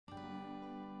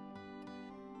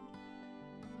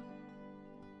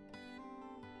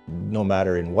No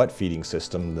matter in what feeding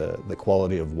system, the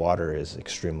quality of water is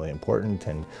extremely important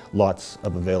and lots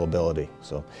of availability.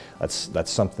 So that's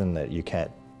something that you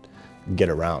can't get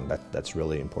around. That's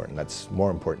really important. That's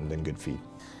more important than good feed.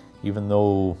 Even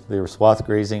though they were swath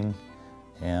grazing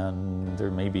and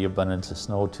there may be abundance of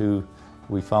snow too,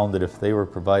 we found that if they were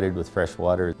provided with fresh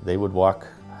water, they would walk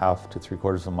 1/2 to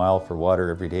 3/4 of a mile for water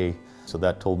every day. So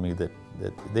that told me that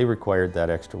they required that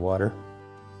extra water.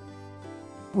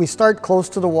 We start close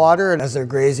to the water, and as they're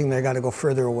grazing, they got to go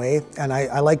further away. And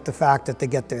I like the fact that they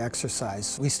get their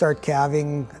exercise. We start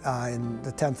calving in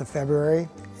the 10th of February,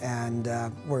 and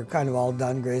we're kind of all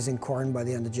done grazing corn by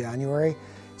the end of January.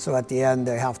 So at the end,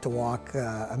 they have to walk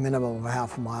a minimum of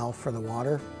 1/2 mile for the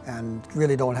water, and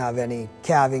really don't have any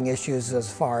calving issues as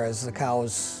far as the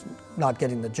cows not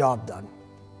getting the job done.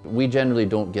 We generally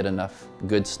don't get enough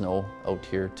good snow out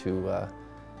here to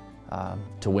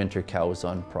winter cows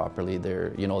on properly.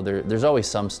 There's always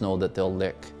some snow that they'll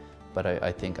lick, but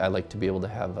I think I like to be able to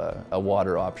have a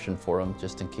water option for them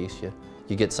just in case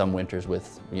you get some winters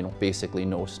with basically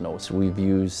no snow. So we've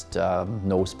used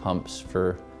nose pumps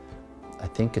for, I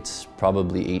think it's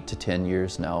probably 8 to 10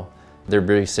 years now. They're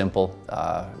very simple,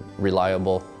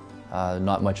 reliable,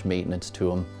 not much maintenance to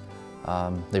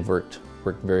them. They've worked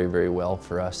very, very well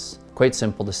for us. Quite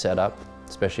simple to set up,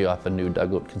 especially off a new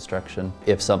dugout construction.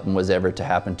 If something was ever to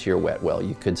happen to your wet well,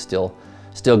 you could still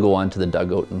go onto the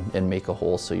dugout and make a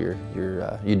hole, so you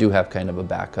do have kind of a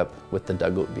backup with the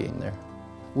dugout being there.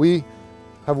 We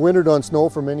have wintered on snow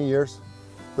for many years,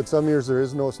 but some years there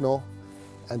is no snow.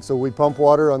 And so we pump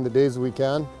water on the days we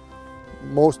can.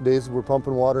 Most days we're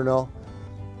pumping water now.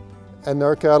 And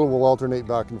our cattle will alternate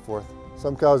back and forth.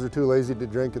 Some cows are too lazy to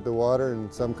drink at the water,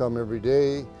 and some come every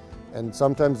day. And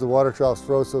sometimes the water troughs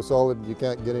froze so solid you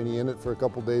can't get any in it for a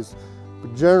couple days.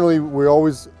 But generally we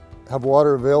always have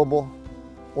water available,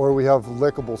 or we have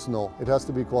lickable snow. It has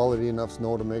to be quality enough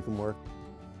snow to make them work.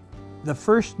 The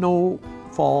first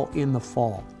snowfall in the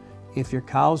fall, if your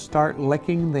cows start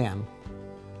licking then,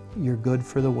 you're good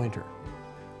for the winter.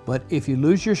 But if you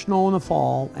lose your snow in the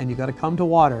fall and you got to come to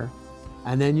water,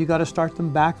 and then you got to start them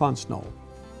back on snow,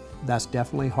 that's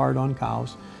definitely hard on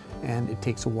cows, and it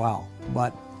takes a while.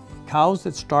 But cows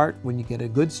that start when you get a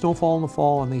good snowfall in the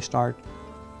fall and they start,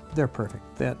 they're perfect.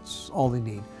 That's all they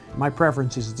need. My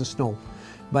preference is the snow,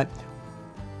 but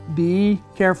be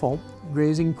careful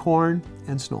grazing corn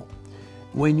and snow.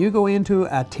 When you go into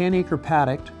a 10-acre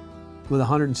paddock with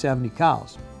 170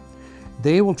 cows,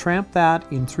 they will tramp that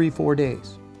in 3-4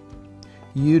 days.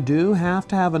 You do have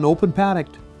to have an open paddock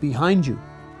behind you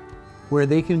where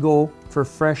they can go for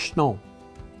fresh snow.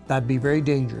 That'd be very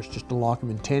dangerous just to lock them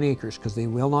in 10 acres because they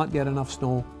will not get enough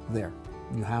snow there.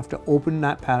 You have to open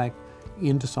that paddock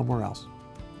into somewhere else.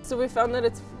 So we found that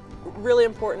it's really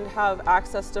important to have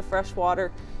access to fresh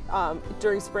water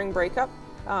during spring breakup.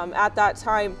 At that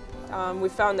time, we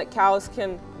found that cows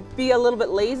can be a little bit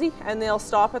lazy and they'll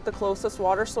stop at the closest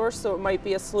water source, so it might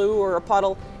be a slough or a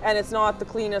puddle, and it's not the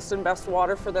cleanest and best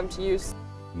water for them to use.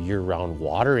 Year-round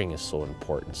watering is so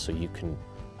important so you can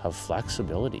have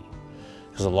flexibility.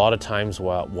 Because a lot of times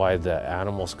why the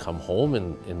animals come home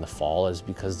in the fall is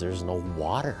because there's no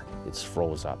water. It's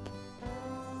froze up.